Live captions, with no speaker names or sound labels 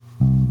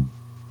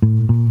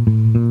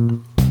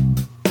Welcome,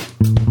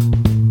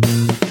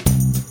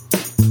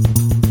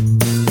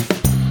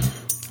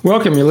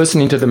 you're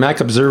listening to the Mac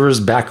Observer's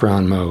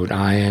Background Mode.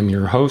 I am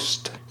your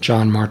host,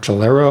 John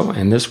Martellero,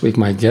 and this week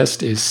my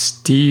guest is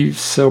Steve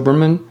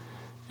Silberman,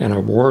 an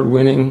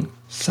award-winning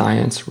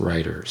science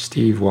writer.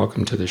 Steve,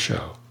 welcome to the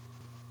show.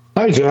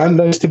 Hi, John.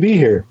 Nice to be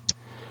here.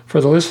 For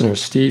the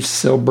listeners, Steve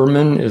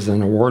Silberman is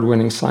an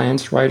award-winning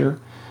science writer,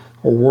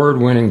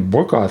 award-winning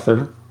book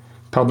author,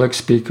 public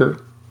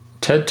speaker,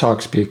 TED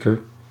Talk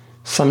speaker,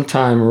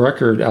 sometime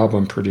record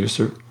album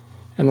producer,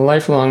 and a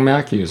lifelong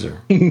Mac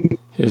user.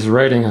 His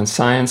writing on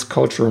science,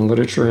 culture, and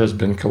literature has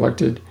been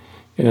collected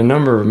in a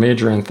number of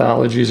major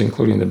anthologies,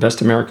 including the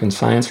Best American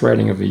Science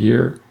Writing of the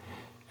Year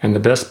and the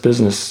Best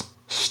Business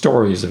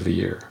Stories of the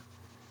Year.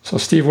 So,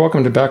 Steve,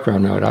 welcome to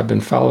Background Mode. I've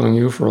been following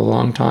you for a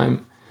long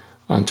time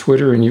on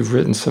Twitter, and you've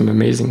written some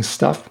amazing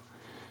stuff.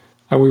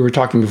 We were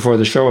talking before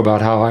the show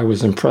about how I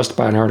was impressed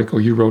by an article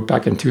you wrote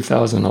back in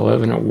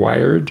 2011 at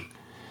Wired,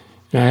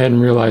 and I hadn't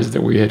realized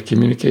that we had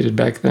communicated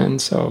back then,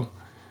 so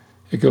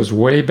it goes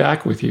way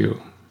back with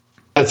you.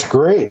 That's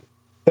great.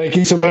 Thank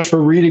you so much for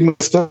reading my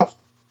stuff.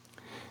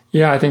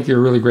 Yeah, I think you're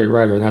a really great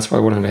writer, and that's why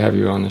I wanted to have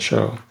you on the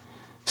show.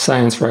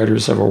 Science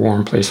writers have a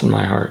warm place in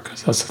my heart,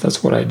 because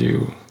that's what I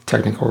do,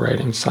 technical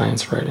writing,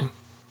 science writing.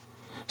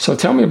 So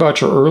tell me about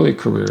your early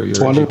career,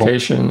 your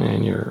education,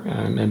 and your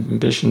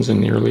ambitions in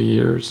the early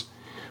years.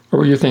 What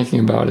were you thinking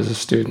about as a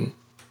student?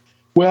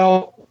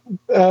 Well,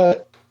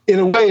 in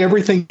a way,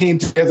 everything came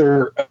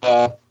together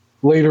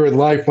later in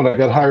life when I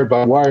got hired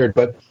by Wired,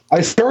 but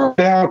I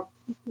started out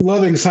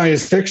loving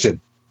science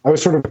fiction. I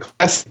was sort of a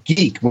classic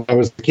geek when I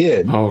was a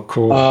kid. Oh,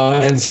 cool.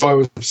 And so I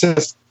was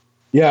obsessed.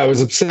 Yeah, I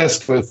was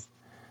obsessed with,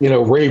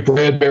 Ray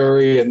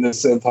Bradbury and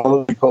this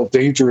anthology called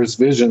Dangerous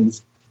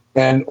Visions,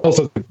 and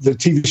also the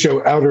TV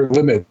show Outer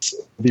Limits,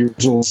 the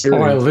original series.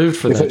 Oh, I lived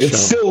for that show. It's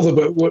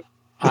still what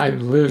I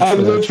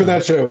lived for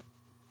that show.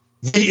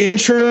 The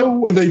intro,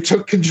 when they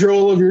took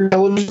control of your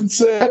television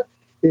set,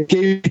 it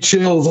gave me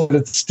chills, and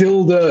it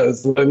still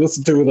does when I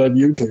listen to it on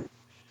YouTube.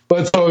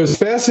 But so I was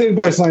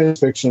fascinated by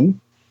science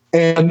fiction,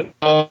 and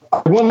I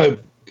won a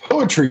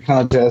poetry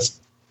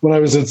contest when I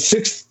was in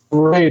 6th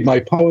grade.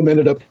 My poem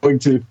ended up going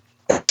to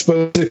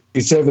Expo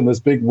 67, this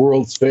big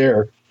World's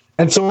Fair.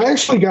 And so I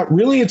actually got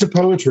really into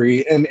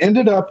poetry and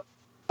ended up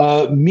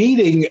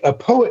meeting a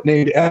poet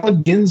named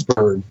Allen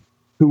Ginsberg,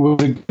 who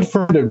was a good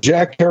friend of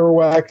Jack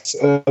Kerouac's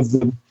of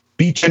the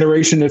Beat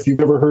Generation, if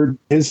you've ever heard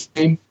his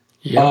name.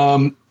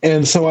 Yep.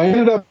 And so I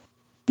ended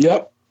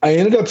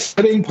up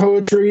studying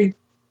poetry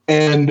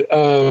and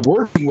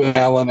working with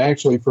Allen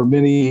actually for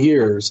many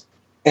years.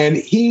 And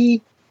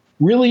he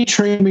really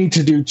trained me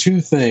to do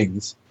two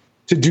things: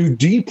 to do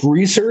deep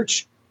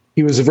research.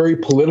 He was a very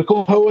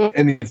political poet,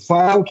 and he had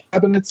file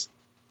cabinets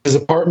in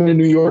his apartment in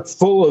New York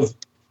full of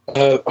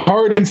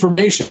hard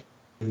information,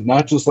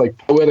 not just like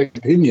poetic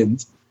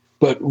opinions,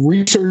 but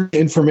research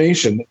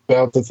information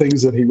about the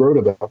things that he wrote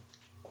about.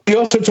 He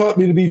also taught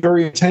me to be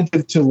very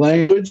attentive to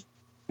language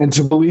and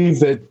to believe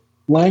that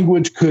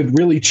language could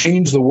really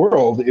change the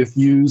world if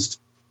used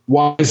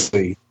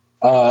wisely.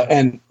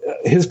 And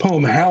his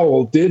poem,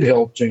 Howl, did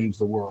help change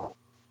the world.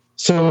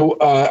 So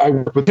I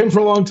worked with him for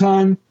a long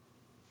time,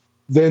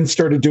 then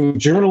started doing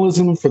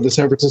journalism for the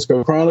San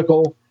Francisco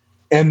Chronicle.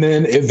 And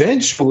then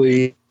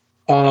eventually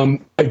I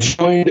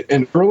joined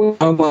an early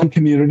online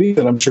community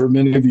that I'm sure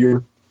many of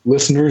your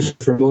listeners are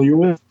familiar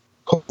with,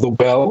 called The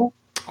Well.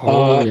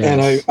 Yes.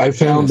 And I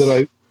found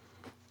that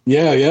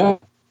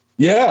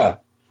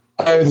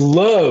I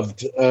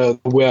loved The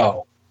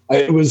Well.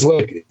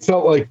 It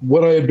felt like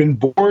what I had been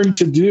born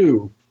to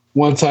do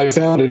once I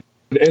found it.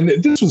 And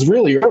this was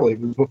really early,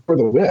 it was before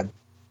the web.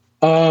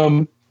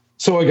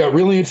 So I got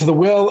really into The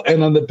Well,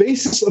 and on the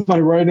basis of my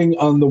writing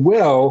on The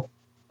Well,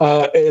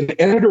 an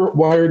editor at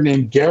Wired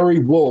named Gary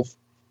Wolf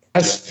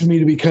asked me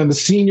to become a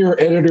senior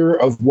editor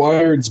of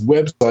Wired's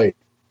website,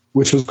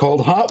 which was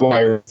called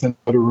Hotwire, if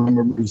anybody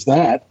remembers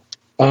that.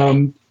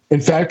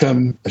 In fact,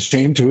 I'm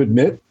ashamed to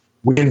admit,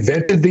 we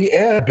invented the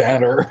ad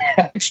banner,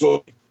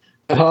 actually,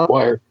 at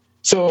Hotwire.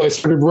 So I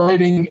started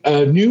writing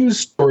news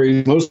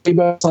stories, mostly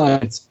about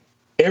science,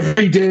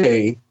 every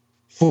day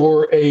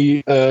for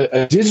a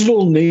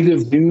digital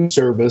native news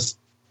service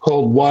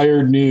called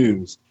Wired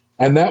News.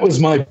 And that was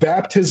my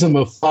baptism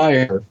of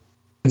fire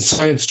in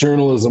science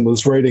journalism,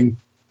 was writing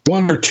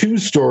 1 or 2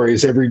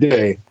 stories every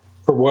day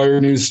for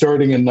Wired News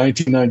starting in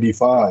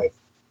 1995.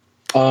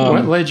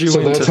 What led you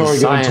into the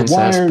science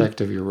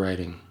aspect of your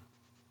writing?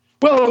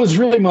 Well, it was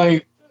really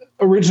my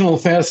original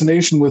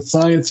fascination with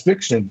science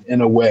fiction in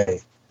a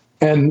way.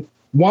 And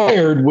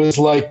Wired was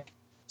like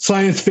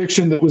science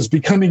fiction that was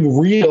becoming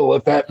real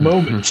at that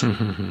moment,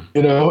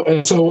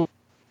 And so,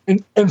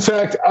 in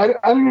fact, I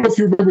don't know if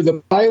you remember,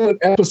 the pilot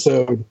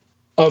episode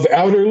of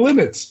Outer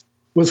Limits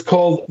was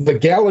called The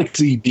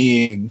Galaxy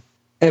Being,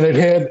 and it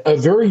had a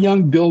very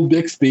young Bill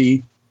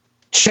Bixby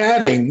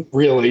chatting,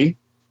 really,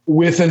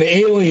 with an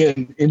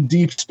alien in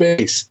deep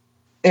space.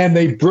 And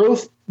they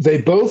both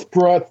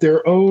brought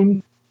their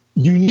own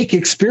unique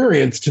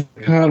experience to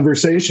the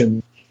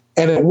conversation.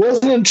 And it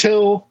wasn't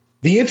until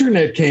the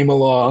internet came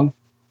along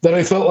that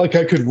I felt like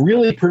I could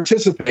really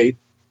participate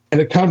in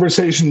a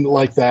conversation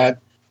like that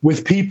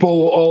with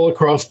people all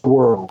across the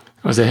world.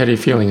 It was a heady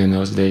feeling in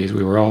those days.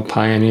 We were all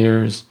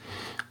pioneers,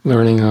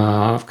 learning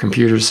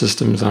computer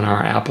systems on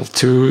our Apple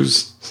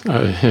IIs,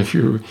 if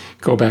you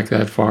go back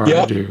that far,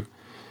 I do,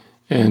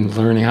 and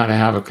learning how to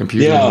have a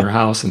computer in your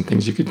house and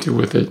things you could do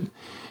with it,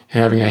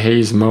 having a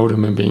Hayes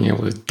modem and being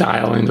able to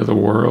dial into the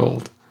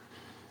world.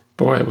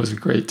 Boy, it was a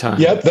great time.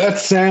 Yep, that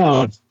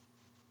sound.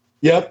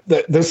 Yep,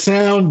 the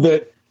sound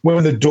that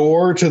when the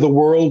door to the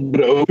world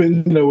would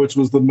open, which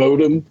was the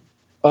modem,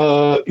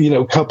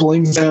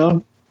 coupling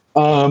sound.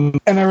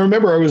 And I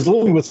remember I was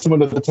living with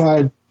someone at the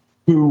time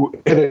who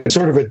had a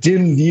sort of a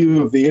dim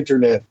view of the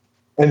internet,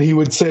 and he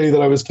would say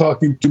that I was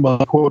talking to my,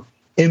 quote,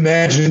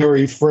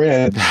 imaginary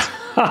friend.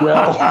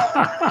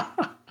 Well,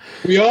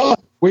 we all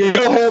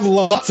have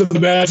lots of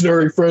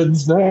imaginary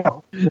friends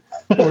now.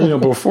 Well,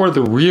 before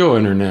the real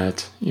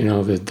internet,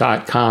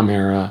 the .com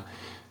era,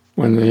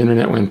 when the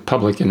internet went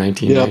public in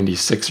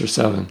 1996 or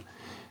 7,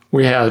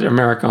 we had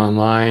America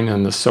Online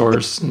and The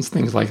Source and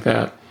things like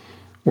that,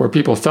 where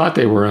people thought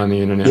they were on the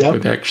internet,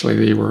 but actually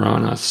they were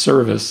on a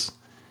service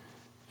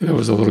that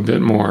was a little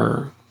bit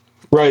more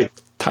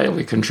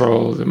tightly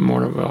controlled and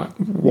more of a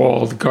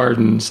walled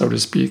garden, so to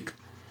speak.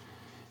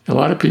 A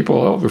lot of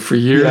people for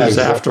years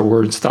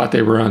afterwards thought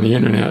they were on the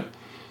internet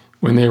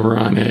when they were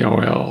on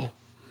AOL.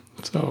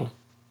 So,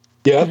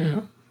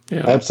 yeah,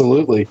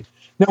 absolutely.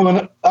 No,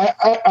 and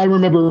I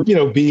remember,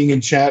 being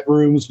in chat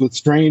rooms with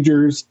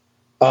strangers.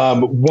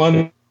 One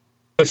of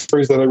the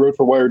stories that I wrote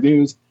for Wired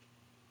News,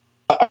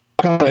 I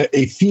got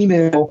a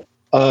female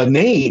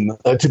name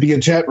to be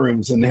in chat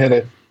rooms and had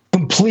a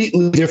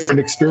completely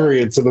different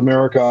experience of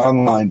America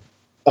Online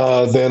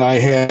than I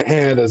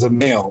had as a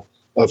male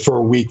for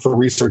a week for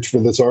research for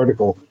this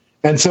article.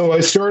 And so I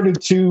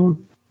started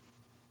to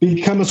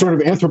become a sort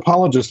of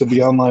anthropologist of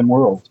the online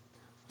world.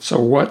 So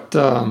what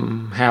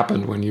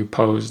happened when you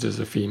posed as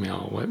a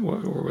female? What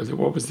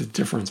was the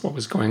difference? What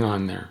was going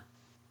on there?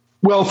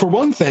 Well, for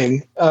one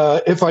thing,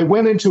 if I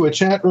went into a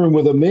chat room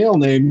with a male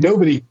name,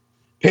 nobody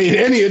paid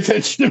any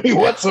attention to me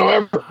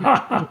whatsoever.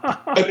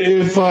 But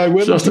if I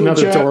went just into a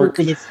chat dork.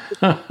 room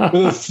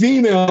with a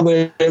female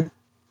name,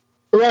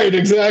 right,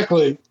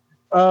 exactly,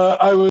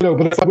 I would know.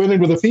 But if I went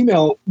in with a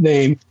female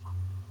name,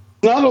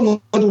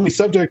 not only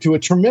subject to a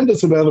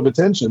tremendous amount of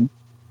attention,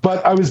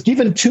 but I was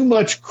given too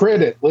much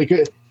credit. Like,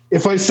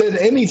 if I said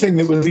anything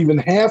that was even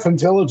half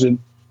intelligent,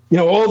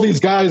 all these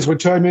guys would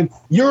chime in,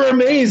 "You're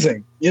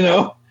amazing,"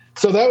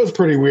 So that was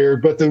pretty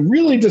weird. But the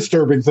really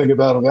disturbing thing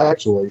about it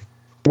actually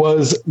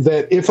was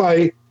that if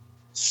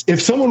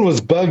someone was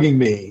bugging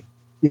me,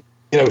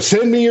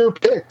 send me your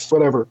pics,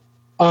 whatever,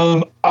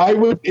 I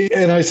would,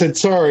 and I said,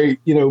 sorry,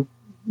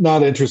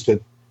 not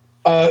interested.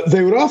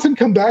 They would often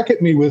come back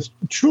at me with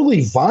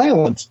truly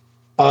violent,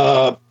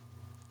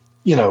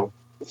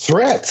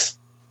 threats.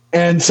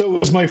 And so it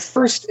was my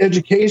first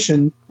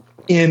education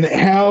in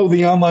how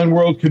the online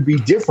world could be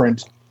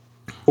different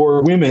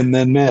for women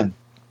than men.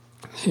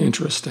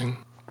 Interesting.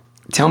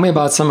 Tell me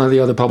about some of the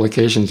other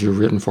publications you've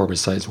written for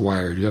besides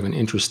Wired. You have an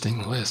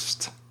interesting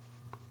list.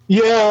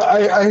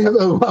 Yeah,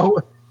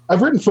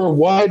 I've written for a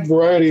wide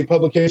variety of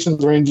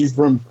publications ranging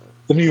from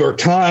the New York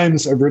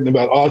Times. I've written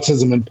about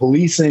autism and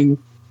policing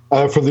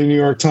for the New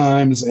York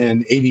Times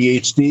and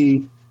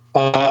ADHD.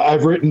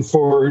 I've written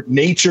for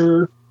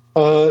Nature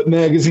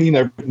magazine.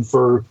 I've written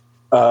for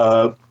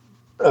a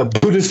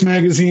Buddhist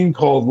magazine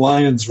called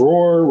Lion's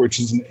Roar, which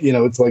is,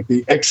 it's like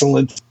the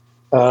excellent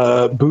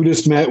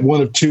Buddhist,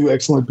 one of two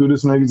excellent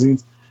Buddhist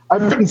magazines.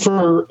 I've written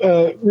for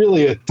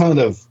really a ton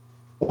of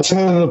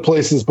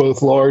places,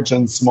 both large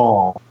and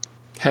small.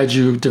 Had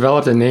you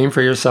developed a name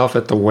for yourself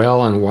at The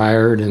Well and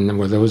Wired, and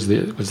was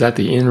that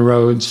the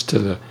inroads to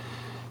the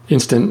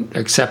instant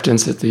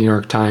acceptance at the New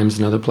York Times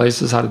and other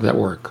places? How did that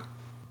work?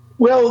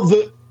 Well,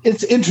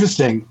 it's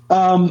interesting.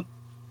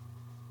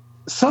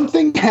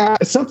 Something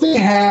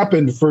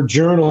happened for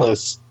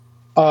journalists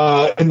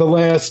in the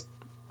last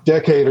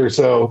decade or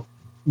so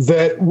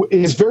that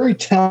is very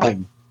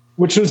telling,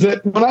 which was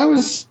that when I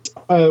was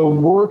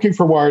working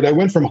for Wired, I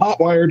went from Hot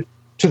Wired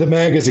to the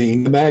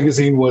magazine. The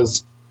magazine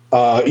was,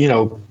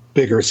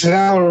 bigger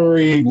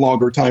salary,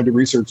 longer time to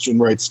research and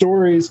write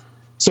stories.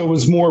 So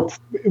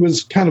it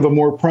was kind of a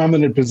more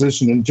prominent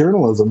position in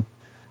journalism.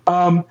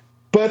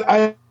 But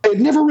I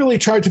never really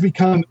tried to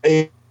become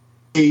a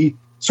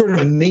sort of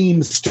a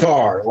name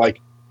star. Like,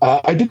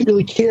 I didn't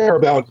really care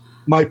about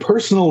my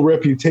personal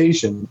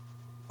reputation,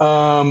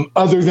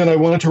 other than I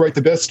wanted to write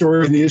the best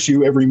story in the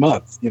issue every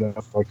month,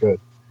 if I could.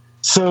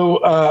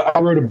 So I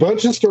wrote a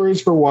bunch of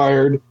stories for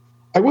Wired.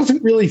 I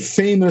wasn't really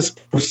famous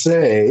per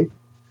se,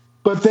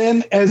 but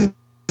then as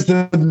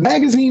the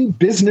magazine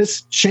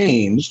business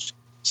changed,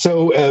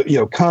 so,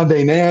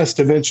 Condé Nast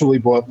eventually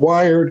bought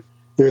Wired.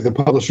 They're the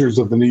publishers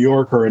of the New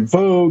Yorker and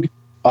Vogue.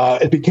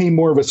 It became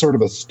more of a sort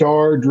of a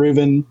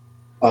star-driven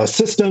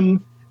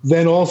system.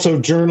 Then also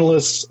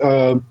journalists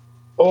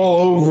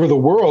all over the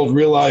world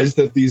realized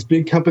that these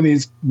big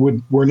companies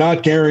were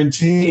not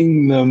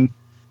guaranteeing them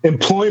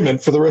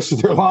employment for the rest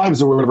of their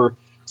lives or whatever.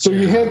 So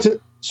you had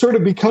to sort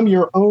of become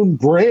your own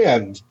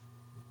brand.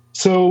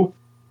 So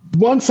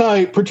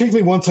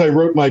particularly once I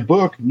wrote my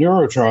book,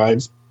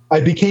 Neurotribes,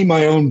 I became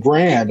my own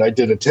brand. I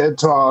did a TED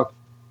Talk.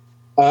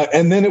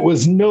 And then it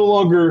was no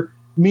longer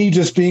me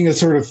just being a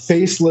sort of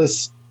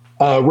faceless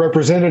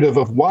representative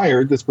of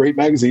Wired, this great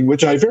magazine,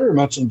 which I very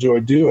much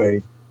enjoyed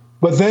doing.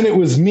 But then it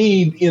was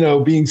me,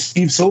 being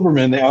Steve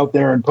Silberman out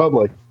there in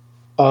public.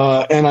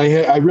 And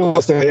I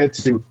realized I had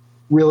to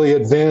really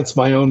advance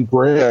my own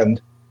brand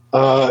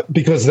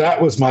because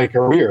that was my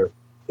career.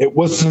 It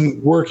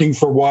wasn't working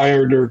for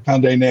Wired or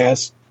Condé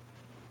Nast.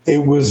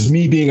 It was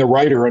me being a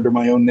writer under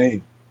my own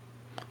name.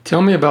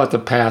 Tell me about the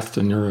path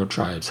to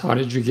Neurotribes. How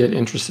did you get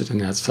interested in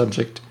that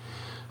subject?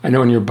 I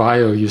know in your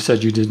bio you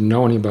said you didn't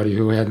know anybody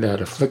who had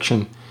that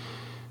affliction.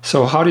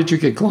 So how did you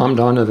get glommed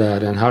onto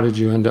that, and how did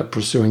you end up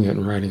pursuing it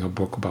and writing a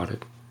book about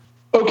it?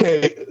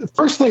 Okay,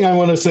 first thing I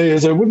want to say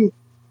is I wouldn't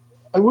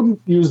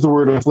use the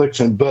word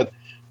affliction, but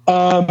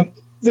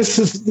this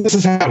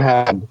is how it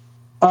happened.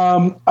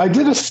 I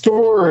did a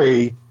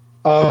story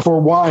for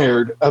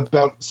Wired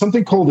about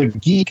something called a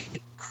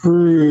Geek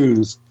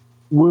Cruise,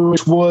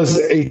 which was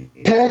a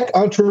tech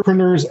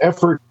entrepreneur's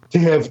effort to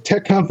have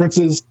tech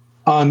conferences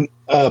on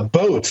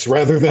boats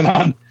rather than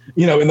on,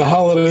 in the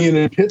Holiday Inn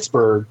in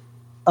Pittsburgh.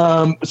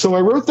 So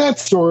I wrote that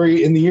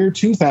story in the year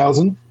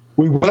 2000.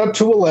 We went up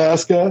to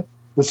Alaska.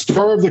 The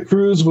star of the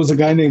cruise was a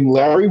guy named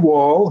Larry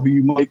Wall, who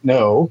you might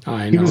know.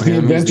 I know him. The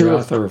inventor.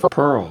 He's the author of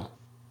Pearl.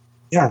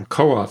 Yeah.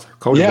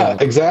 Co-author. Yeah,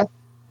 exactly.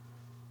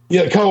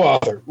 Yeah,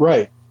 co-author,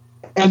 right.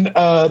 And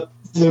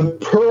the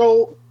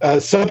Pearl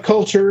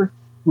subculture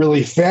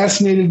really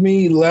fascinated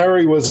me.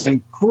 Larry was an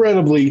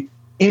incredibly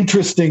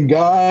interesting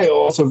guy,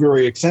 also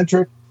very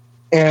eccentric.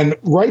 And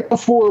right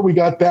before we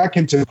got back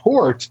into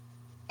port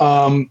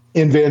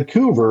in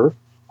Vancouver,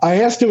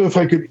 I asked him if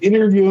I could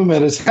interview him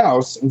at his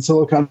house in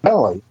Silicon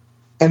Valley.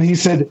 And he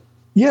said,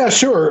 yeah,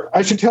 sure,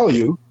 I should tell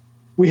you.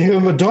 We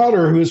have a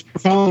daughter who is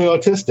profoundly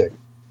autistic.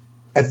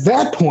 At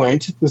that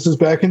point, this is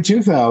back in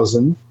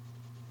 2000,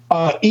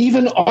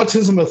 even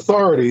autism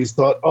authorities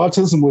thought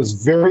autism was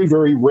very,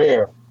 very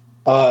rare.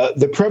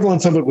 The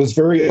prevalence of it was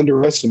very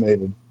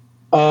underestimated.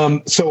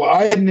 So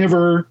I had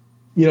never,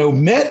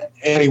 met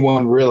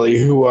anyone really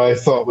who I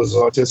thought was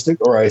autistic,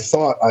 or I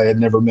thought I had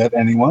never met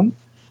anyone.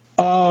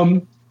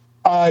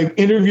 I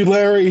interviewed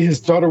Larry. His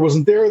daughter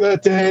wasn't there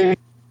that day.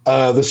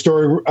 The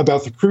story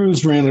about the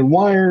cruise ran in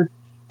Wired.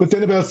 But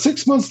then about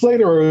 6 months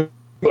later,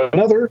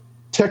 another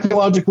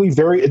technologically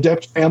very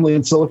adept family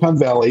in Silicon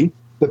Valley,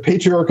 the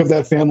patriarch of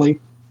that family,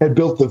 had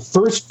built the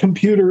first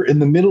computer in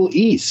the Middle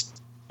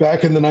East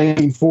back in the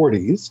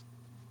 1940s.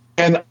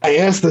 And I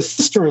asked the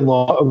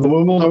sister-in-law of the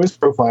woman I was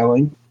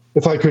profiling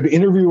if I could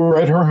interview her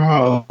at her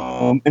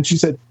home. And she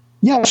said,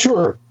 yeah,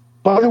 sure.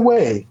 By the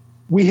way,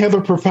 we have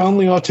a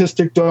profoundly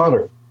autistic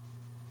daughter.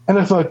 And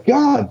I thought,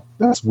 God,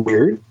 that's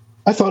weird.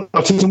 I thought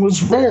autism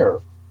was rare.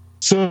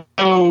 So,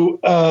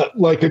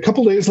 like a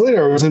couple days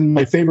later, I was in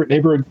my favorite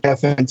neighborhood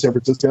cafe in San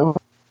Francisco,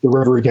 the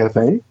Reverie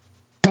Cafe,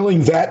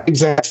 telling that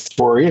exact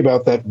story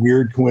about that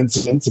weird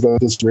coincidence about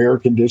this rare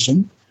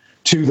condition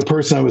to the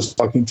person I was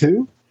talking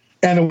to.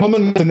 And a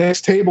woman at the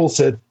next table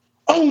said,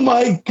 oh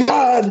my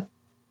God,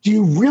 do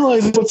you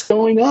realize what's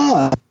going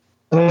on?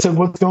 And I said,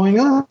 what's going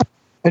on?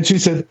 And she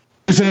said,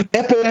 there's an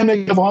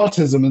epidemic of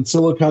autism in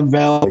Silicon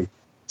Valley.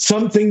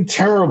 Something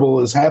terrible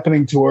is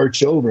happening to our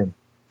children.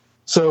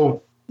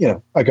 So,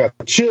 I got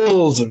the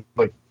chills and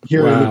like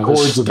hearing the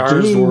chords of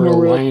stars were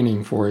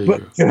aligning for you.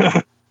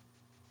 But,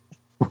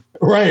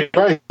 right.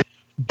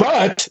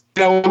 But,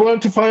 I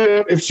wanted to find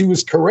out if she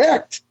was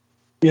correct,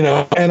 and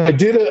I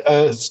did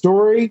a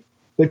story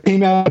that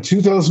came out in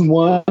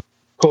 2001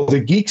 called The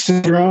Geek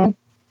Syndrome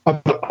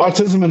about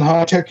autism in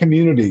high-tech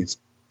communities.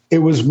 It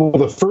was one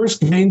of the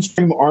first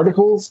mainstream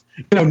articles.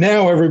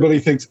 Now everybody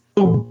thinks,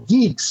 oh,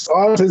 geeks,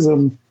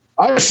 autism,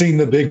 I've seen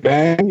the Big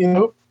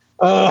Bang,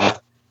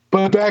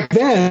 But back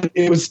then,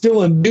 it was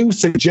still a new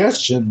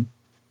suggestion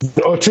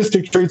that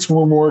autistic traits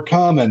were more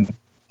common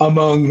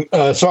among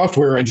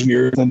software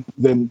engineers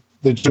than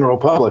the general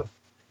public.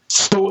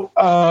 So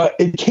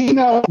it came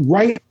out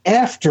right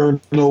after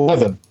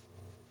 9/11.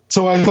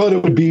 So I thought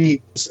it would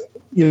be,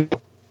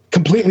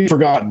 completely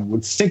forgotten,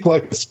 would sink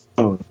like a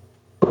stone.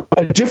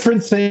 A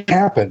different thing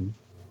happened,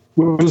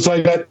 which was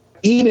I got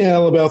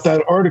email about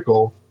that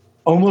article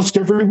almost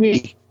every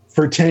week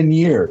for 10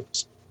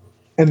 years.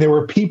 And there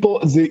were people,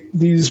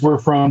 these were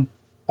from,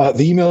 the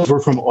emails were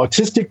from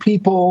autistic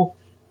people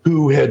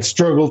who had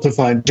struggled to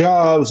find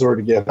jobs or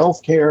to get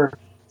health care,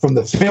 from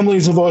the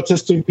families of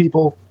autistic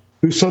people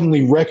who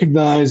suddenly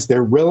recognized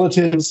their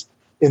relatives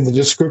in the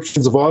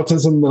descriptions of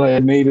autism that I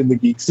had made in the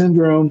Geek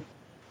Syndrome.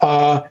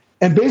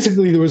 And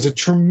basically, there was a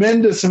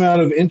tremendous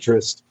amount of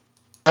interest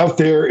out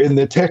there in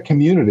the tech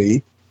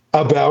community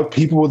about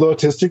people with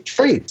autistic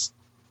traits.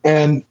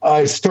 And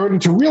I started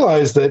to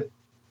realize that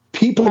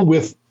people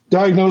with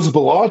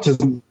diagnosable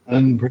autism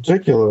in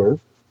particular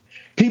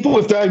people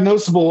with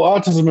diagnosable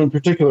autism in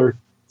particular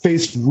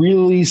faced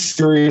really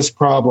serious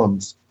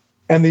problems.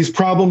 And these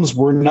problems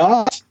were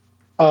not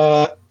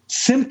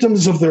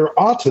symptoms of their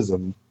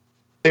autism.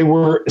 They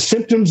were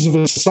symptoms of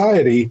a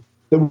society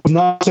that was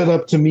not set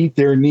up to meet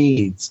their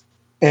needs.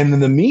 And in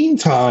the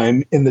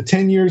meantime, in the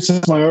 10 years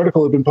since my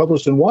article had been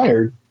published in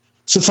Wired,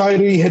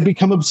 society had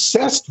become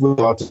obsessed with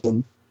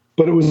autism,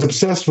 but it was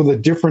obsessed with a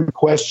different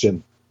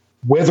question,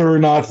 whether or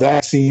not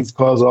vaccines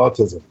cause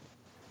autism.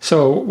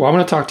 So I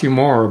want to talk to you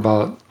more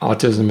about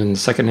autism in the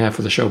second half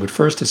of the show, but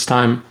first it's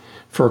time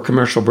for a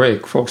commercial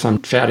break. Folks,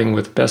 I'm chatting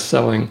with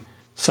best-selling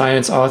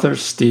science author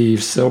Steve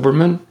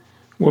Silberman.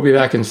 We'll be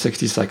back in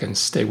 60 seconds.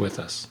 Stay with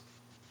us.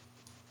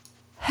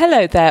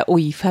 Hello there, all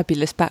you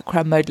fabulous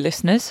Background Mode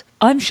listeners.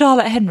 I'm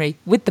Charlotte Henry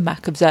with the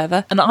Mac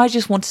Observer, and I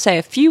just want to say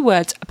a few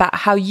words about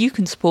how you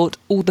can support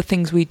all the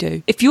things we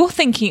do. If you're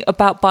thinking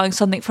about buying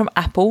something from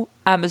Apple,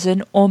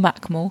 Amazon or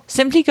Macmore,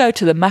 simply go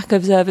to the Mac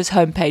Observer's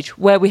homepage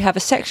where we have a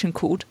section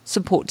called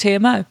Support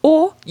TMO.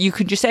 Or you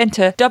can just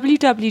enter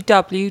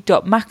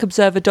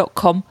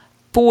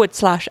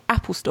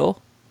www.macobserver.com/Apple Store,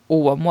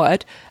 all one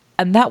word,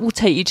 and that will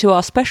take you to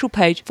our special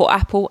page for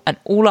Apple and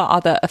all our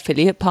other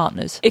affiliate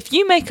partners. If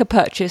you make a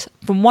purchase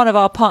from one of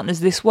our partners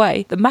this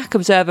way, the Mac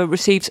Observer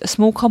receives a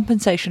small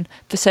compensation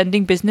for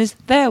sending business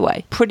their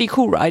way. Pretty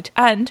cool, right?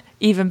 And,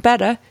 even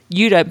better,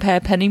 you don't pay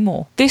a penny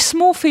more. This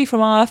small fee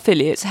from our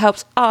affiliates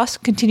helps us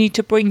continue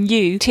to bring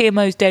you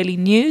TMO's daily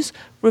news,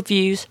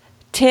 reviews,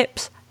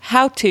 tips,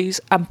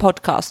 how-tos and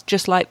podcasts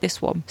just like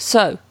this one.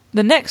 So,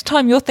 the next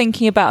time you're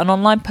thinking about an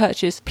online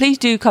purchase, please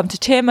do come to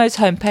TMO's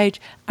homepage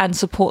and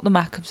support the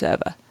Mac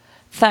Observer.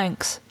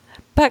 Thanks.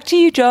 Back to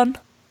you, John.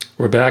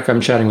 We're back.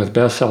 I'm chatting with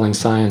best-selling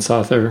science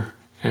author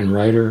and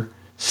writer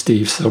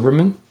Steve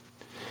Silberman.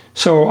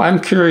 So I'm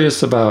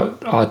curious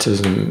about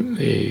autism,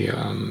 the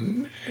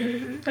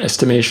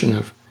estimation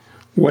of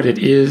what it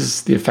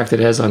is, the effect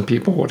it has on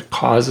people, what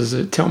causes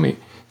it. Tell me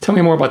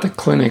more about the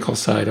clinical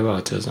side of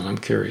autism. I'm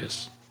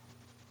curious.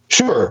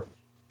 Sure.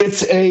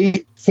 It's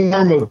a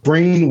form of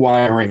brain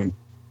wiring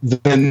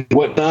than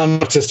what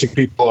non-autistic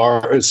people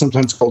are, is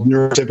sometimes called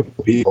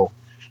neurotypical people.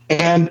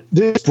 And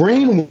this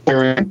brain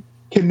wiring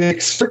can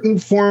make certain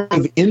form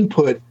of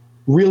input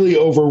really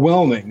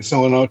overwhelming.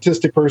 So an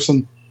autistic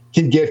person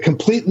can get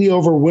completely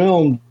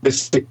overwhelmed by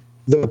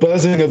the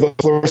buzzing of a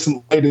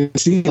fluorescent light in the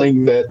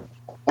ceiling that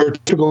a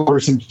typical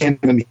person can't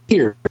even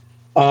hear.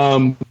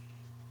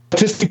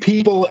 Autistic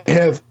people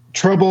have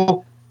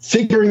trouble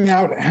figuring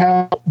out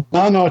how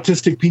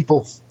non-autistic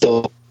people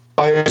feel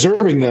by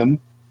observing them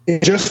in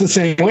just the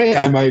same way,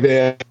 I might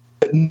add,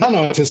 that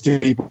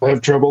non-autistic people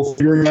have trouble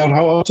figuring out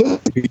how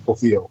autistic people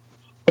feel.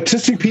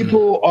 Autistic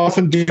people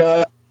often do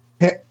not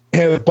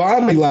have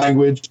body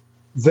language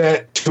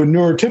that to a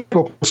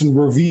neurotypical person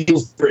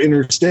reveals their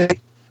inner state.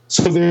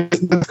 So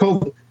that's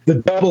called the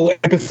double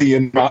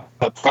empathy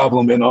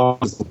problem in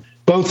autism.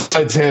 Both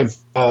sides have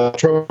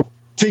trouble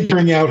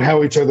figuring out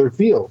how each other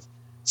feels.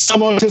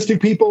 Some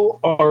autistic people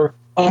are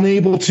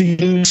unable to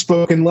use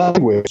spoken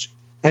language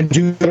and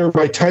do better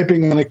by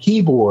typing on a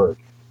keyboard.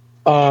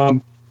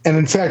 And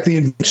in fact, the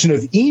invention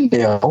of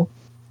email,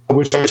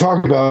 which I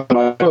talk about in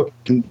my book,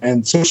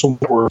 and social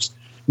networks,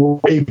 were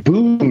a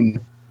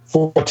boon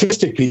for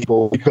autistic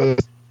people because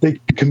they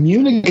could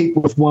communicate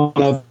with one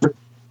another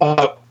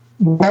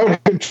without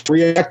having to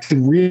react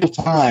in real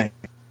time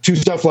to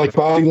stuff like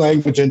body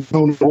language and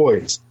tone of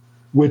voice,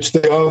 which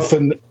they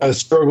often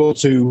struggle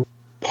to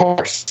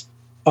parse.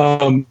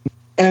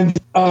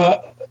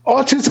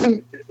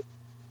 Autism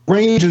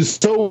ranges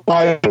so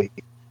widely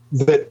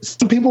that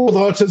some people with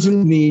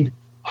autism need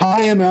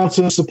high amounts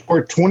of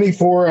support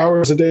 24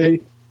 hours a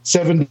day,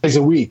 7 days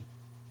a week.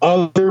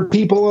 Other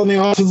people on the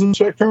autism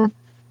spectrum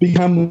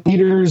become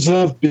leaders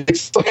of big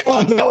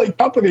Silicon Valley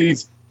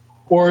companies,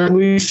 or at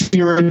least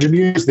senior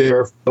engineers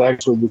there,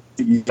 actually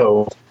the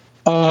CEO.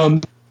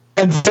 And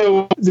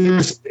so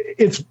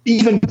it's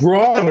even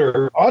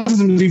broader.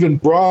 Autism is even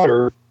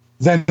broader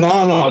than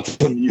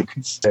non-autism, you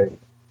could say,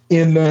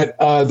 in that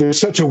there's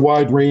such a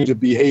wide range of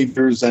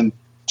behaviors and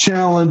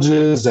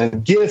challenges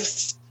and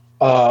gifts.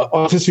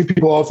 Autistic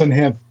people often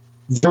have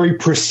very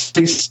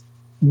precise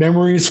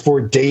memories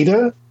for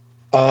data,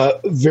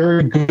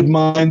 very good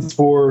minds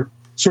for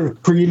sort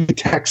of creating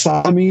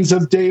taxonomies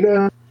of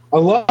data. A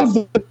lot of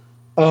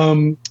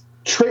the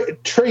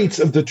traits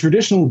of the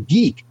traditional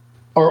geek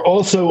are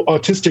also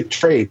autistic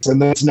traits,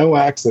 and that's no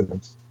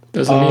accident.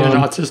 Does it mean an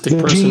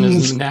autistic person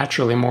is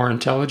naturally more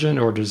intelligent,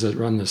 or does it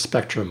run the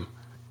spectrum?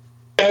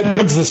 It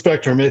runs the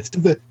spectrum. It's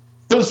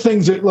those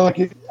things that,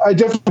 like, I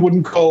definitely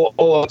wouldn't call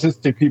all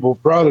autistic people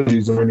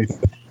prodigies or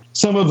anything.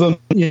 Some of them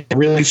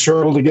really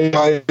struggle to get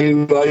by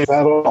life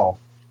at all.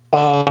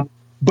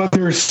 But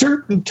there are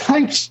certain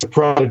types of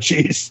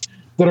prodigies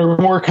that are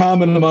more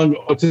common among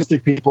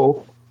autistic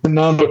people than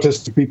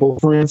non-autistic people.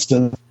 For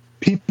instance,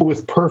 people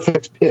with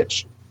perfect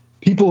pitch,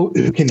 people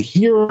who can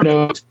hear a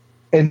note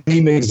and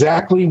name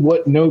exactly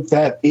what note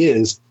that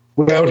is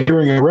without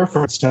hearing a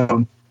reference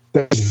tone.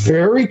 That's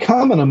very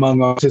common among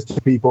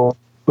autistic people,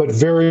 but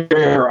very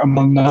rare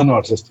among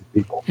non-autistic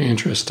people.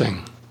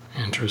 Interesting.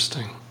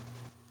 Interesting.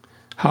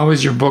 How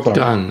is your book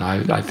done?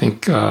 I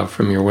think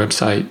from your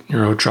website,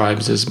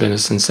 Neurotribes has been a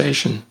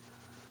sensation.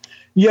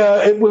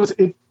 Yeah, it was.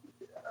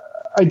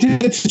 I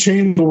did it to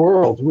change the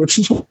world, which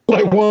is what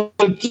I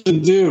wanted to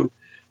do.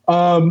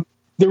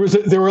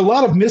 There were a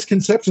lot of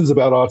misconceptions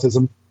about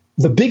autism.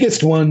 The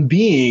biggest one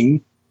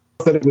being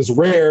that it was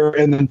rare,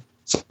 and then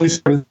suddenly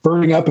started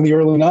burning up in the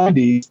early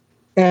 90s.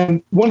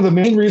 And one of the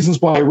main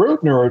reasons why I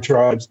wrote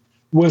Neurotribes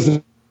was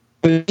that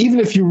even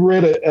if you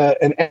read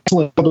an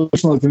excellent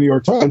publication like the New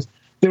York Times,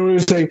 they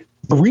would say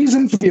the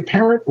reason for the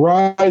apparent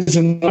rise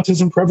in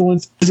autism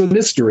prevalence is a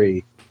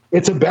mystery.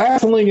 It's a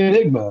baffling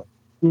enigma.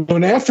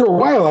 And after a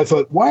while, I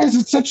thought, why is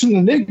it such an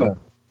enigma?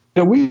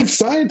 We have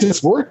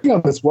scientists working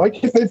on this. Why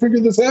can't they figure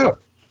this out?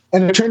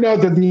 And it turned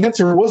out that the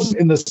answer wasn't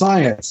in the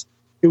science.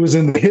 It was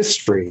in the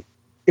history.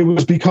 It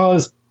was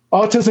because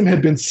autism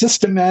had been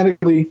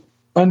systematically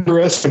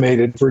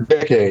underestimated for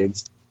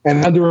decades,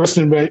 and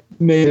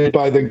underestimated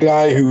by the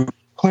guy who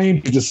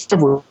claimed to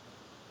discover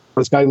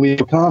this guy, Lee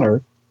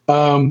O'Connor.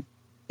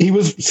 He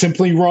was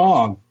simply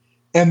wrong.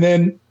 And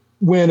then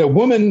when a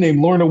woman named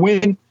Lorna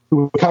Wing, who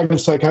was a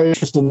cognitive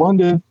psychiatrist in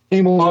London,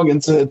 came along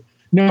and said,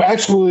 no,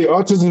 actually,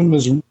 autism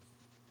is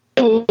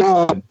really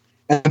common.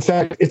 And in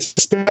fact, it's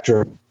a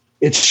spectrum.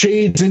 It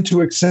shades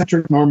into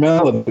eccentric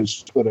normality, as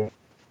she put it.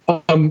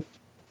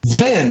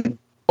 Then,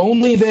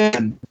 only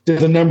then, did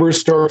the numbers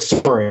start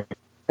soaring.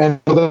 And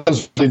that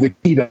was really the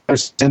key to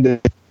understand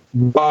it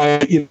by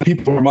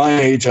people who are my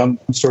age. I'm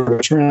sort of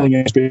a trailing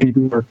age baby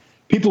boomer.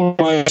 People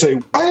might say,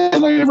 why had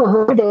I never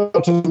heard about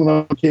autism when I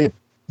was a kid?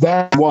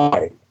 That's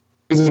why.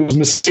 Because it was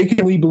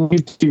mistakenly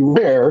believed to be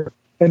rare.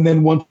 And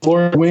then once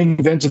Lorna Wing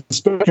invented the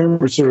spectrum,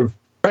 or sort of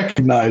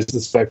recognized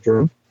the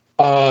spectrum,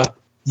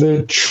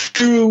 the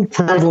true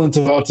prevalence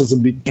of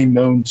autism became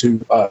known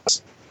to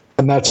us.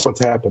 And that's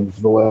what's happened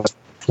for the last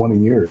 20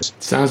 years.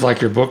 Sounds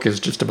like your book is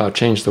just about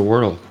change the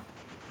world.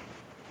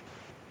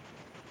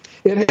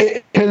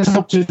 It has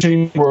helped to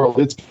change the world.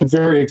 It's been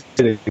very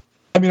exciting.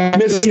 I mean, I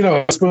was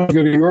supposed to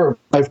go to Europe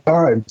 5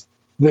 times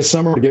this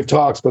summer to give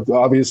talks, but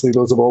obviously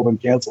those have all been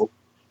canceled.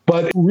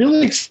 But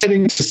really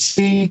exciting to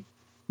see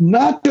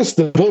not just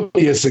the book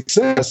be a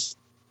success,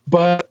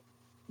 but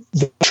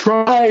the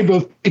tribe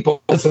of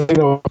people, as I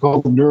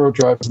call them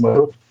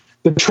Neurotribes,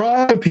 the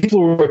tribe of people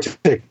who are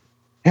autistic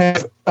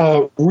have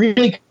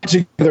really come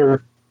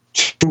together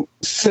to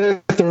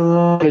set their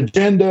own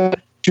agenda,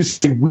 to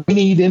say we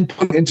need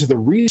input into the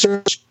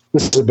research.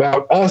 This is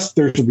about us.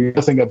 There should be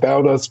nothing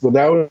about us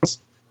without us,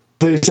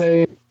 they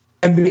say.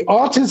 And the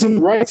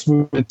autism rights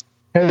movement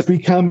has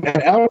become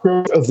an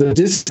outgrowth of the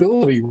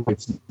disability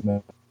rights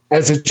movement,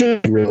 as it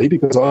should really,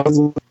 because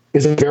autism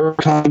is a very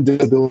common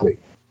disability.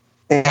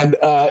 And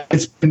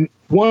it's been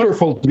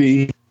wonderful to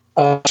be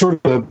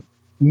sort of a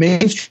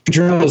mainstream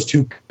journalist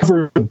who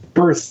covered the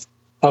birth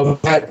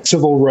of that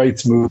civil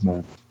rights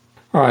movement.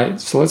 All right,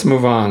 so let's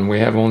move on. We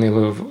have only a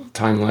little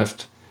time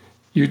left.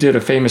 You did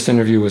a famous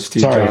interview with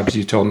Steve Jobs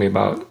you told me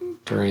about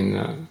during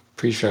the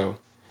pre-show.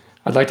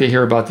 I'd like to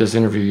hear about this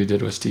interview you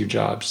did with Steve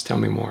Jobs. Tell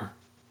me more.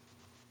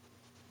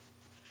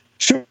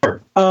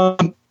 Sure.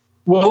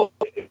 Well,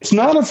 it's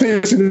not a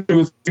famous interview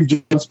with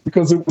Steve Jobs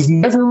because it was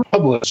never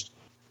published.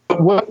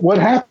 But what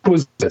happened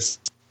was this.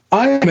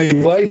 I am a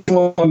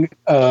lifelong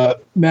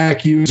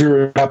Mac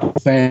user, Apple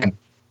fan.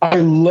 I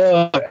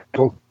love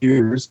Apple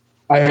computers.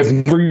 I have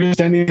never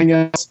used anything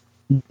else.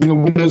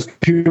 Windows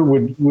computer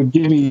would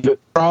give me the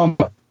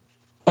trauma.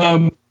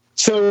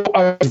 So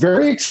I was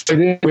very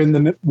excited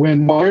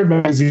when Wired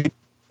magazine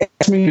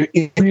asked me to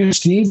interview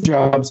Steve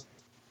Jobs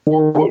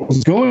for what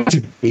was going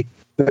to be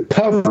the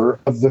cover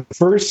of the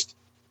first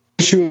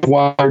issue of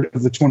Wired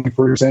of the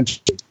 21st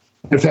century.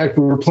 In fact,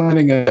 we were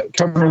planning a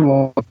cover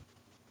along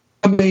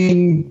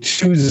coming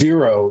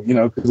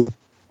 2.0,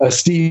 because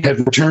Steve had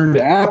returned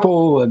to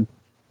Apple and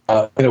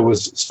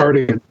was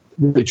starting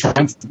really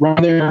trying to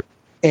run there.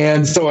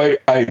 And so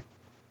I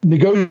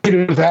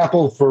negotiated with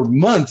Apple for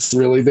months,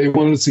 really. They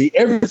wanted to see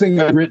everything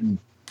I'd written,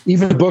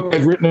 even the book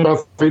I'd written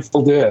about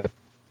Grateful Dead.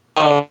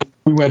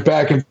 We went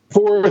back and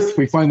forth.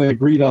 We finally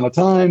agreed on a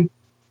time.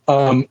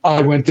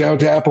 I went down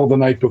to Apple the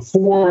night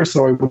before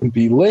so I wouldn't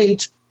be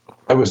late.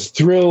 I was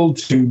thrilled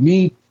to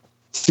meet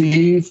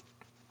Steve.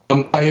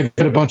 I had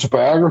read a bunch of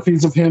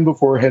biographies of him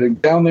before heading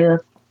down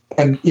there.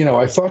 And,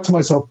 I thought to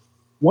myself,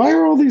 why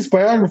are all these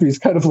biographies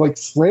kind of like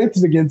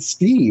slanted against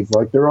Steve?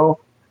 Like they're all,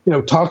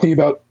 talking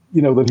about,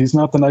 that he's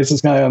not the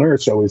nicest guy on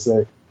earth, shall we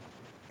say.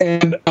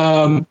 And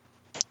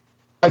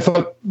I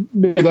thought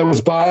maybe that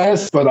was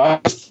biased, but I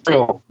was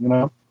thrilled,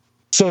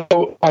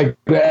 So I go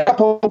to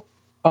Apple.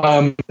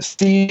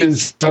 Steve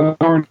is an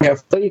hour and a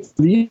half late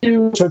for the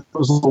interview, which I thought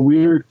was a little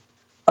weird.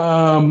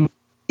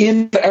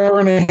 In the hour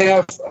and a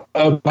half,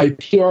 my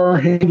PR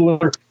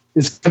handler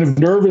is kind of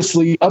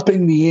nervously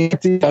upping the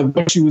ante of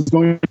what she was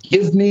going to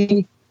give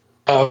me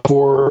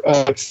for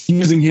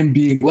excusing him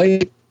being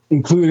late,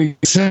 including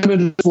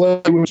sentiment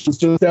display, which was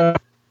just out.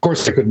 Of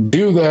course, I couldn't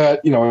do that.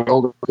 I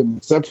told her I couldn't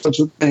accept such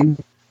a thing.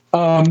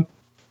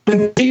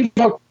 Then Steve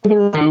walked to the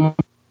room.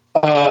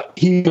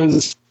 He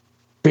was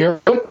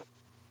barefoot.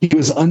 He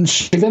was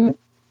unshaven,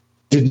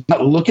 did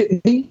not look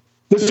at me.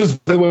 This was,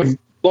 by the way,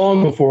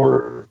 long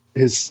before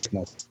his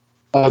sickness.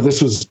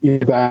 This was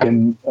back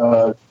in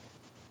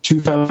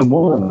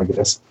 2001, I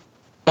guess.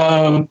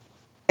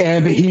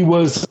 And he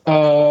was,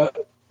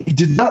 he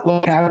did not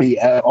look happy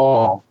at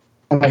all.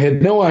 And I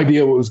had no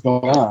idea what was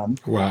going on.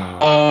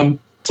 Wow.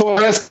 So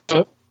I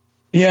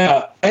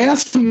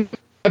asked him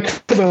a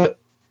kind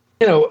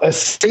of a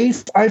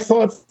safe, I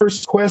thought,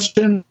 first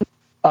question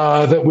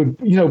that would,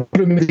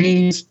 put him at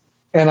ease.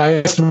 And I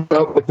asked him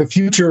about like the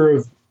future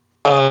of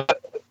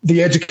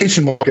the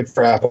education market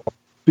for Apple,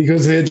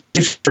 because the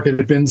education market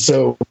had been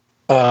so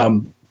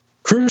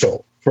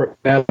crucial for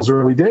Apple's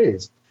early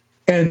days.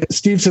 And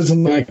Steve says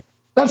something like,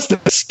 "That's the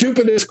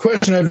stupidest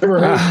question I've ever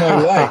heard in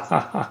my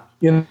life."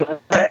 And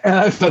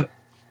I thought,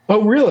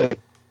 "Oh, really?"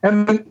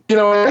 And then,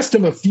 I asked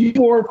him a few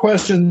more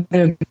questions,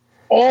 and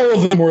all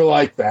of them were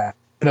like that.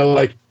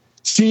 Like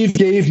Steve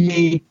gave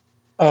me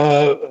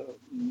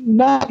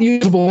not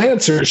usable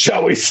answers,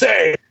 shall we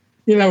say?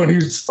 And he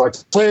was like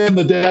playing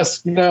the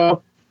desk,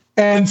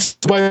 And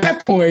by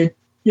that point,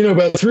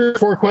 about 3 or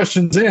 4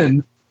 questions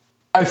in,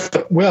 I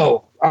thought,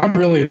 well, I'm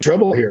really in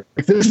trouble here.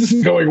 Like, this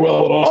isn't going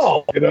well at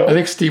all. I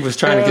think Steve was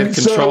trying to get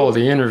control of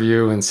the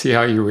interview and see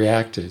how you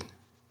reacted.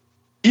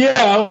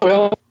 Yeah,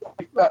 well,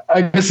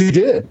 I guess he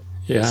did.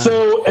 Yeah.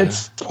 So at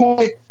this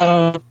point,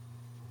 I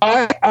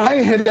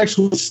had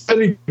actually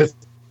studied with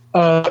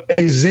a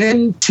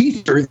Zen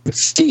teacher that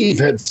Steve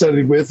had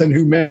studied with and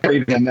who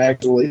married him,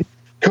 actually,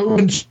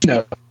 Kobun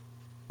Chino.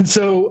 And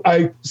so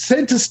I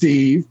said to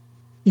Steve,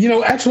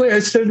 actually, I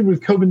studied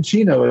with Kobun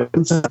Chino.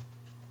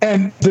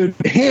 And the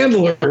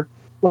handler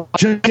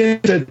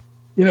said,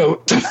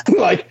 something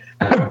like,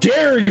 "How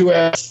dare you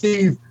ask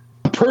Steve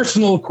a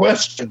personal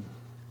question?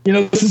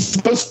 This is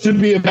supposed to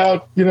be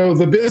about,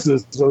 the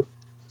business." So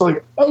it's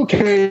like,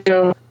 okay.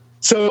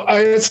 So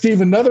I asked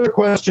Steve another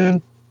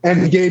question,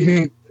 and he gave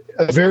me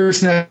a very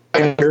snappy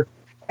answer.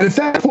 And at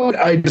that point,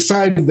 I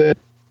decided that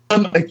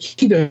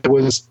Aikido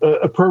was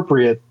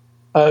appropriate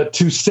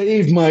to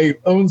save my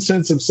own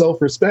sense of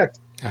self-respect.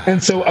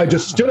 And so I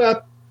just stood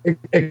up,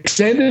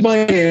 extended my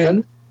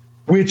hand,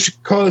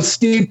 which caused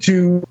Steve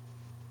to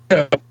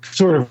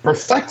sort of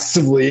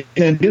reflexively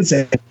extend his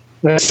hand.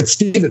 And I said,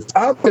 "Steve, it's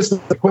obvious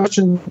that the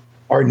questions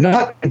are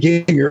not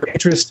gaining your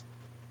interest.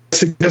 I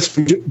suggest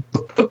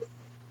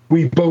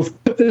we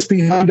both put this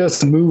behind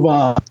us and move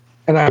on."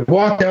 And I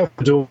walked out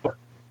the door.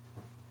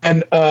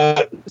 And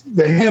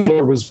the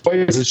handler was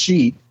white as a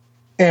sheet.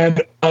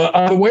 And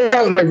on the way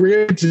out, I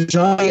ran to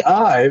Johnny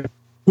Ive,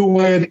 who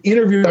I had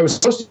interviewed. I was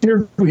supposed to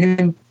interview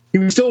him. He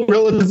was still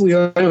relatively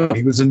unknown.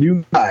 He was a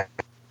new guy.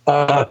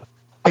 I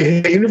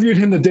had interviewed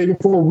him the day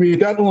before. We had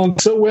gotten along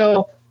so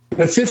well.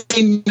 A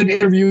 15-minute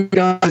interview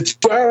got to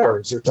 2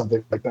 hours or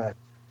something like that.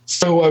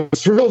 So I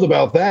was thrilled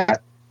about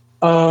that.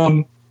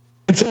 And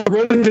so I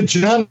ran into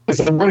Johnny as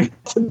I'm running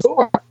out the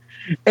door.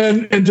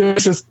 And Johnny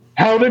says,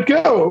 "How'd it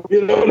go?"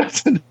 And I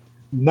said,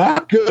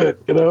 "Not good,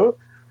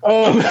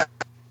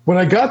 When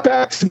I got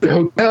back to the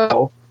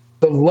hotel,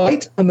 the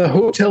light on the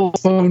hotel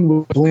phone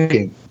was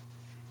blinking.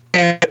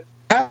 And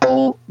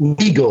Apple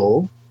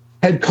Legal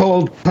had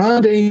called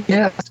Condé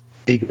Nast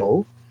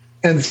Legal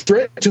and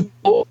threatened to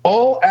pull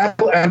all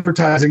Apple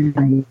advertising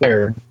from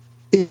there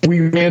if we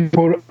ran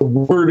a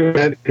word of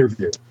that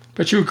interview.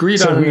 But you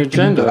agreed on an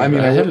agenda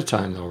ahead of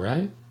time, though,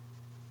 right?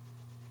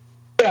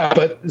 Yeah,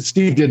 but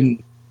Steve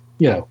didn't,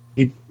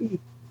 anyway,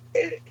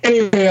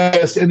 I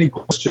asked any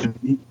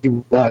question, he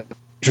was not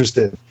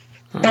interested.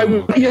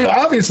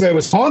 Obviously I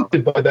was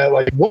haunted by that,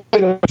 like, what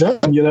have I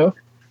done,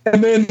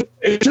 And then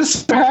it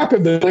just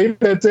happened that late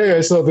that day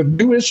I saw the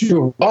new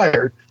issue of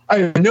Wired. I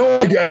have no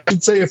idea, I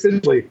should say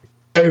officially,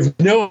 I have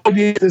no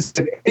idea if this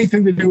had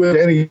anything to do with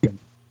anything.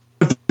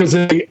 But there was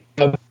a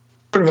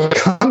sort of a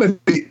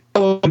comedy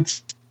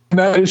element in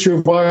that issue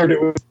of Wired.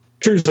 It was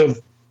pictures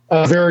of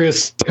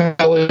various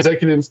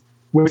executives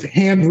with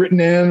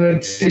handwritten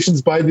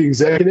annotations by the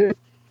executive.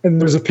 And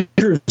there was a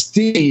picture of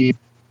Steve.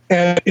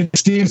 And in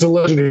Steve's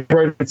alleged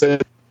writer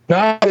said,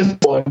 "Not this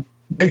one,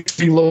 makes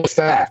me look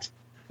fat."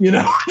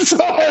 So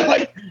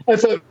I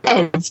thought,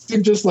 oh, did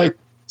Steve just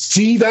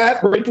see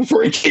that right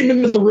before he came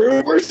into the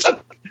room or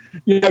something?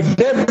 I've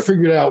never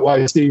figured out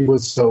why Steve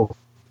was so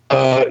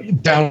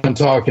down on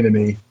talking to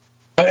me.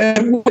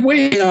 And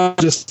waiting on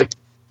just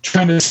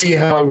trying to see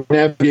how I would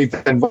navigate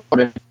that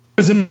environment. It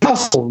was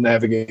impossible to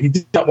navigate. He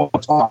did not want to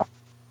talk.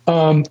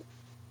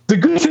 The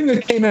good thing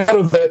that came out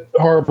of that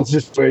horrible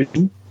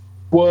situation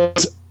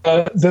was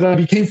that I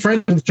became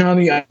friends with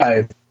Johnny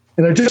Ive.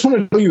 And I just want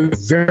to tell you a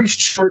very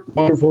short,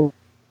 wonderful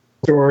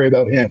story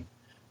about him.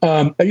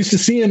 I used to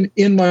see him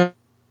in my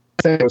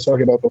thing I was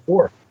talking about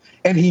before.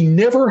 And he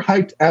never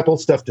hyped Apple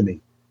stuff to me.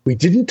 We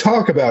didn't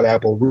talk about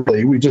Apple,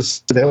 really. We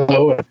just said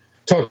hello and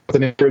talked about the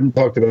neighborhood and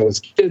talked about his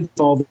kids and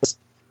all this.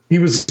 He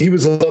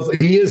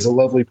is a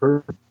lovely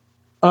person.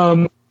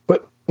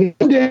 But one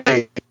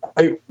day,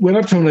 I went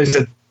up to him and I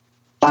said,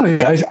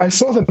 "Johnny, I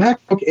saw the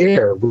MacBook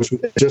Air, which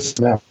was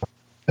just now."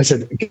 I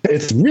said,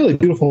 "It's a really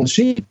beautiful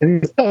machine."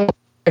 And he said, "Oh,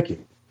 thank you."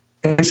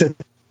 And I said,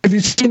 have you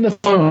seen the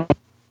phone?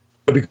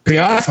 Because the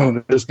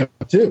iPhone is going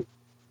too.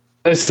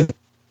 I said,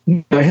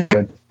 no, I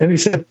haven't. And he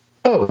said,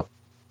 oh,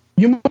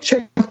 you might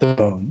check out the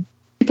phone.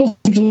 People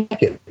seem to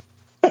like it.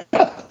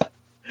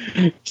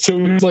 So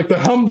he was like the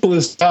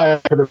humblest guy I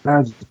could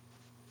imagine.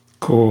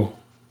 Cool.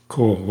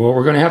 Well,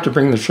 we're going to have to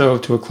bring the show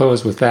to a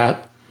close with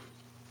that.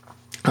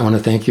 I want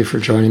to thank you for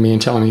joining me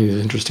and telling me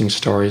these interesting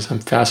stories. I'm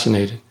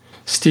fascinated.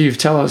 Steve,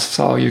 tell us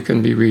how you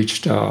can be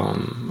reached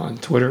on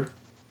Twitter.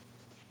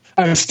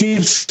 I'm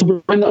Steve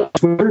Silberman on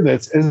Twitter.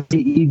 That's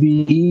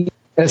SteveSilb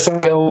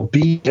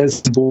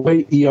as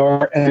boy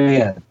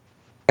ERMAN.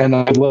 And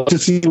I'd love to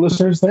see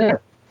listeners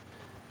there.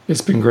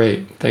 It's been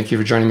great. Thank you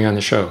for joining me on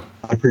the show.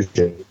 I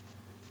appreciate it.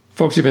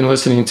 Folks, you've been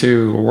listening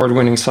to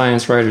award-winning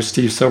science writers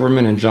Steve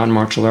Silberman and John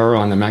Marchellaro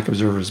on the Mac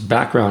Observer's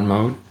Background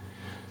Mode.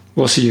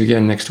 We'll see you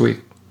again next week.